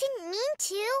 I didn't mean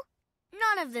to.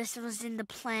 None of this was in the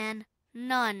plan.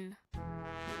 None.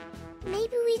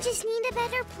 Maybe we just need a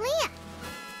better plan.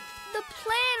 The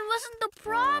plan wasn't the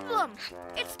problem.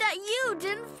 It's that you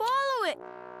didn't follow it.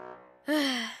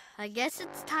 I guess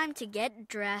it's time to get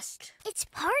dressed. It's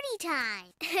party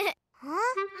time. Huh?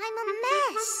 I'm a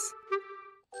mess.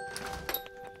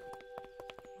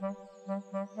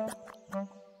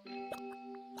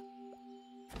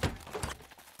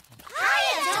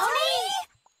 Hiya, Tony!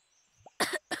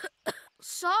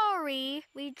 Sorry,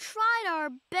 we tried our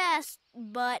best,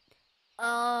 but,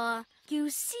 you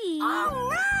see... All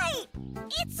right!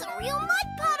 It's a real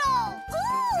mud puddle!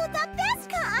 Ooh, the best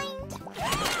kind!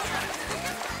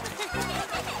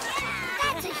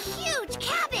 That's a huge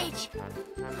cabbage!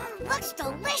 Looks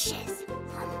delicious!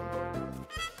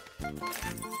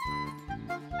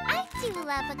 I do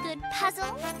love a good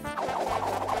puzzle.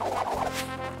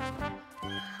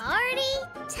 Party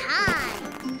time!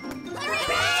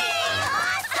 Hooray!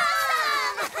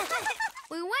 Awesome!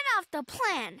 We went off the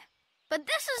plan, but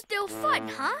this is still fun,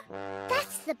 huh?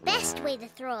 That's the best way to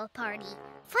throw a party.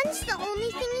 Fun's the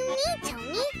only thing you need,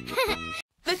 Tony.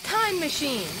 The time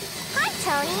machine. Hi,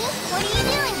 Tony. What are you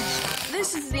doing?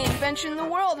 This is the invention the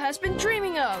world has been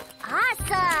dreaming of.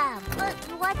 Awesome! But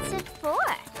what's it for?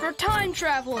 For time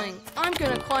traveling. I'm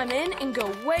gonna climb in and go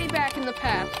way back in the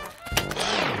past.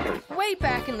 Way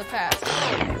back in the past.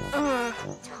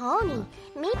 Tony,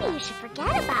 maybe you should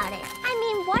forget about it. I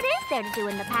mean, what is there to do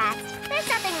in the past? There's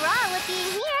nothing wrong with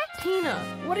being here. Tina,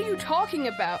 what are you talking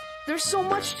about? There's so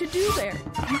much to do there.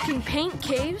 You can paint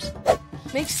caves,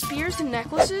 make spears and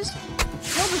necklaces,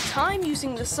 tell the time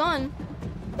using the sun,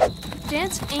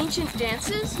 dance ancient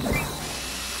dances.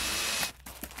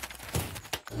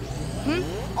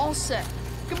 All set.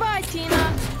 Goodbye,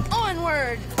 Tina.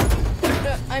 Onward.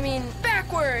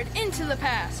 Backward into the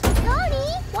past.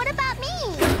 Tony, what about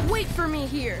me? Wait for me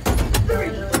here. 3,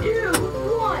 2,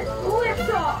 1, lift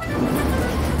off.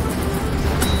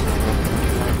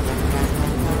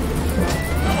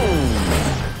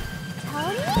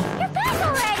 Tony, you're back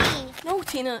already. No,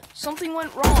 Tina, something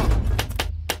went wrong.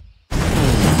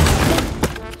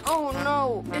 Oh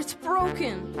no, it's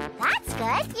broken. That's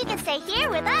good. You can stay here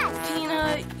with us.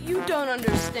 Tina, you don't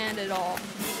understand at all.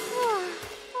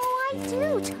 Oh, I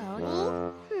do, Tony.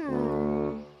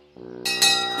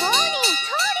 Tony!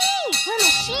 Your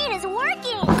machine is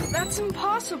working. That's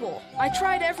impossible. I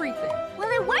tried everything. Well,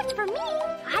 it worked for me.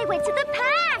 I went to the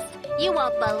past. You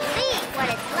won't believe what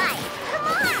it's like. Come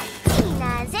on.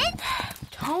 Tina's it.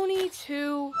 Tony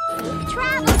to... Safe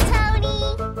travels,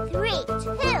 Tony. 3,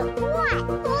 2,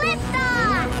 1. Lift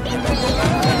off.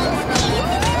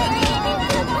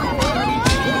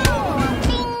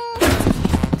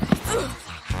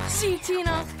 See,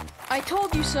 Tina? I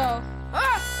told you so.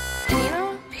 Ah!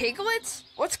 Tina? Piglets?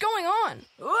 What's going on?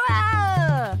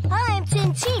 Wow! I'm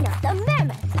Tina, the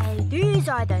mammoth, and these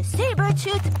are the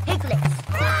saber-toothed piglets.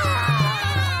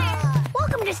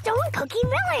 Welcome to Stone Cookie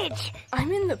Village.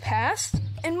 I'm in the past,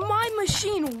 and my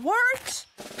machine works?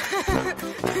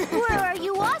 Where are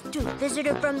you off to,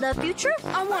 visitor from the future?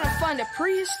 I want to find a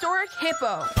prehistoric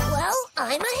hippo. Well,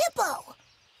 I'm a hippo.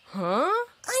 Huh?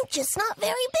 I'm just not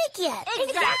very big yet.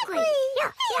 Exactly.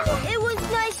 Yeah. It was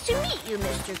nice to meet you,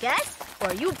 Mr. Guest.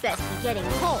 Or you best be getting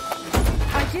home.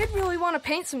 I did really want to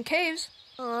paint some caves.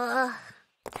 Uh,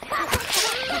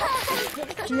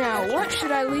 Now, what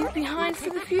should I leave behind for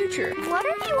the future? what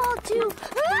are you all doing?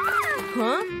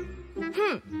 Huh?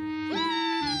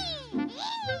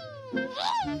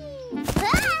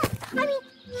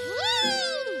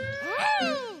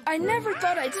 I never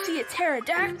thought I'd see a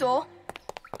pterodactyl.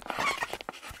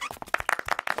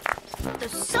 The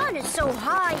sun is so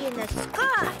high in the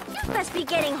sky. You best be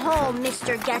getting home,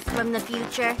 Mr. Guest from the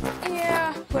future.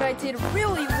 Yeah, but I did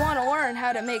really want to learn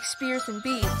how to make spears and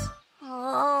beads.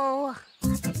 Oh.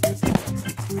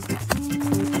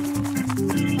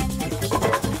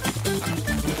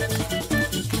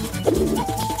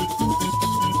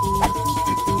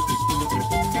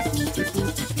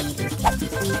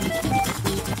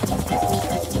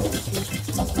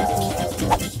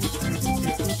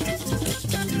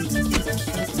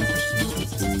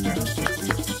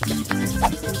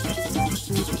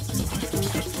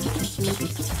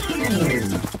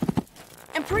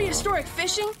 And prehistoric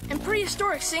fishing and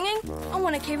prehistoric singing? I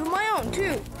want a cave of my own,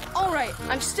 too. All right,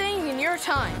 I'm staying in your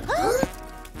time.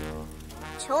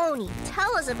 Tony,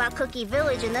 tell us about Cookie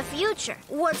Village in the future.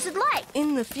 What's it like?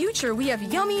 In the future, we have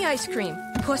yummy ice cream,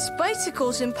 plus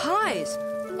bicycles and pies.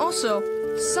 Also,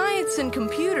 science and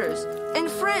computers, and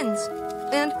friends.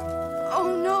 And,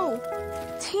 oh no,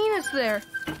 Tina's there.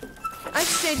 I've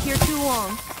stayed here too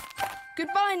long.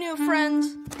 Goodbye, new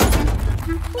friends.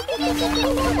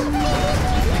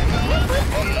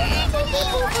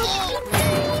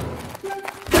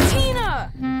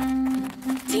 Tina!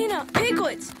 Tina,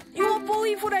 piglets! You won't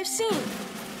believe what I've seen.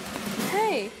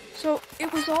 Hey, so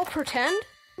it was all pretend?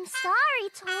 I'm sorry,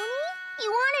 Tony. You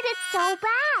wanted it so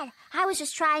bad. I was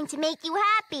just trying to make you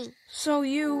happy. So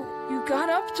you got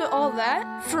up to all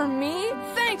that? For me?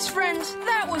 Thanks, friends.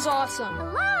 That was awesome.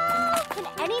 Hello? Can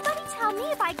anybody tell me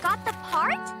if I got the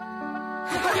part?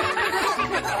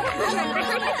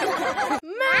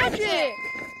 Magic!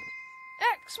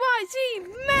 XYZ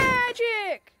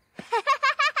magic!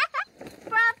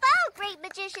 Bravo, great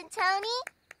magician Tony.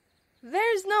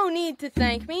 There's no need to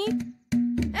thank me.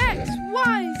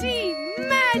 XYZ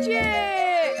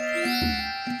magic!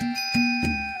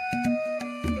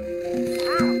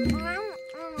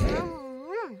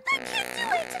 I can't do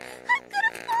it. I'm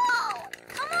gonna fall.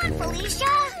 Come on,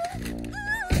 Felicia.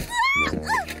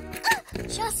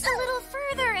 Just a little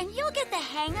further and you'll get the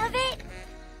hang of it.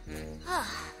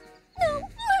 No,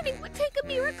 learning would take a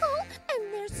miracle,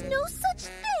 and there's no such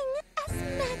thing as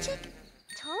magic.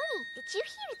 Tony, did you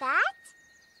hear that?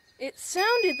 It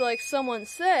sounded like someone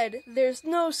said there's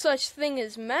no such thing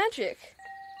as magic.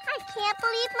 I can't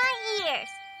believe my ears.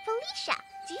 Felicia,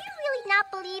 do you really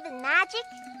not believe in magic?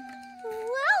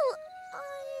 Well,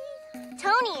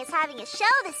 Tony is having a show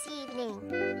this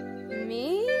evening.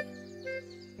 Me?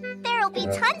 There'll be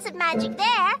tons of magic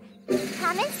there.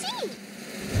 Come and see.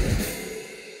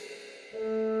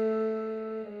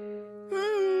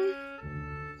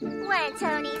 When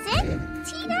Tony's in,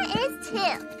 Tina is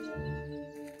too.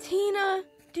 Tina,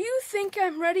 do you think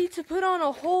I'm ready to put on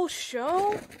a whole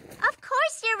show? Of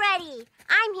course you're ready.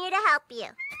 I'm here to help you.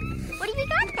 What have you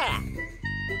got there?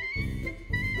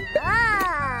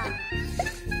 Ah.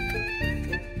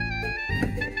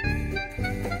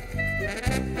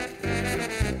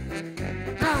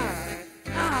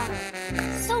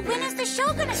 So when is the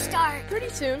show gonna start? Pretty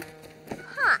soon.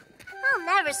 Huh. I'll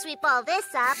never sweep all this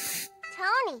up.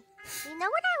 Tony, you know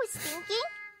what I was thinking?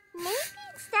 Maybe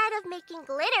instead of making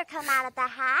glitter come out of the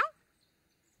hat,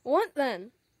 What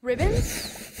then? Ribbons?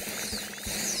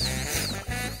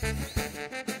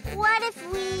 what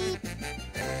if we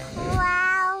pull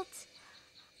out...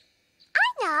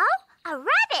 I know! A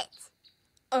rabbit!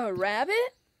 A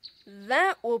rabbit?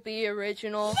 That will be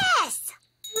original. Yes!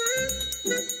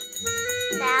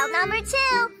 Bell number 2.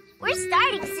 We're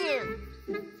starting soon.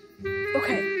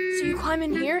 Okay, so you climb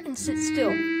in here and sit still.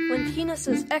 When Tina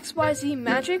says XYZ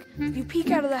magic, you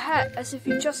peek out of the hat as if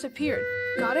you just appeared.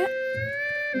 Got it?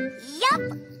 Yup!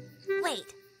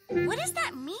 Wait, what does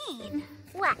that mean?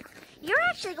 Well, you're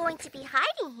actually going to be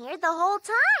hiding here the whole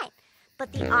time.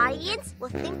 But the audience will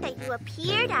think that you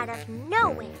appeared out of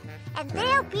nowhere, and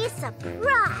they'll be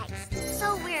surprised.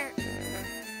 So we're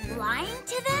lying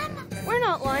to them? We're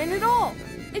not lying at all.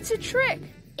 It's a trick.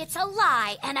 It's a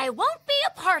lie, and I won't be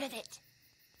a part of it.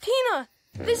 Tina,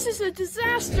 this is a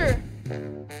disaster.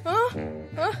 Huh?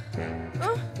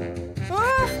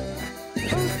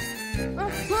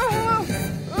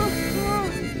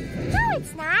 No,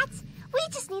 it's not. We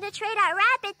just need to trade our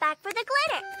rabbit back for the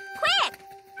glitter. Quick!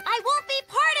 I won't be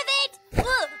part of it!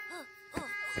 Whoa,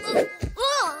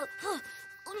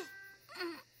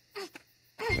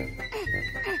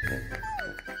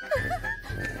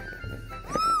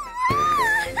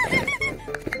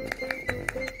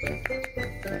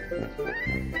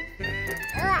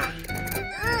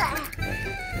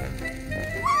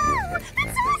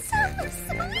 that's awesome!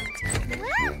 Sweet!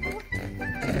 Wow!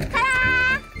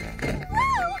 Ta-da!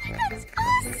 Whoa, that's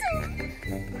awesome!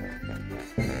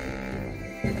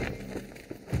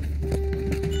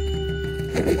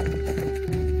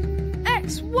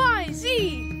 X, Y,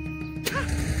 Z!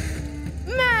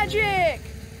 Magic!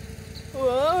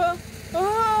 Whoa!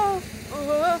 Oh! Oh!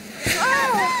 Oh!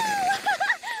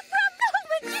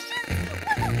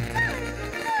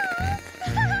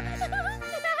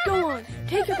 Go on,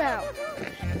 take a bow.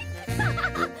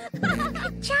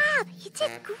 Good job! You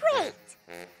did great!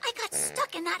 I got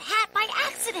stuck in that hat by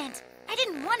accident. I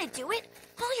didn't want to do it.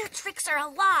 All your tricks are a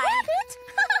lie. Rabbit!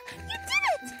 You did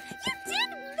it! You did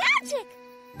magic!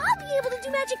 I'll be able to do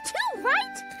magic too,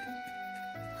 right?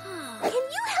 Can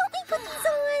you help me put these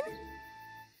on?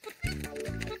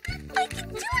 I can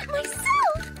do it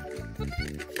myself!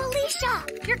 Felicia,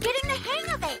 you're getting the hang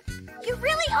of it. You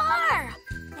really are.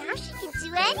 Now she can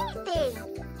do anything.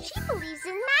 She believes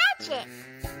in magic.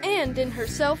 And in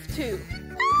herself, too.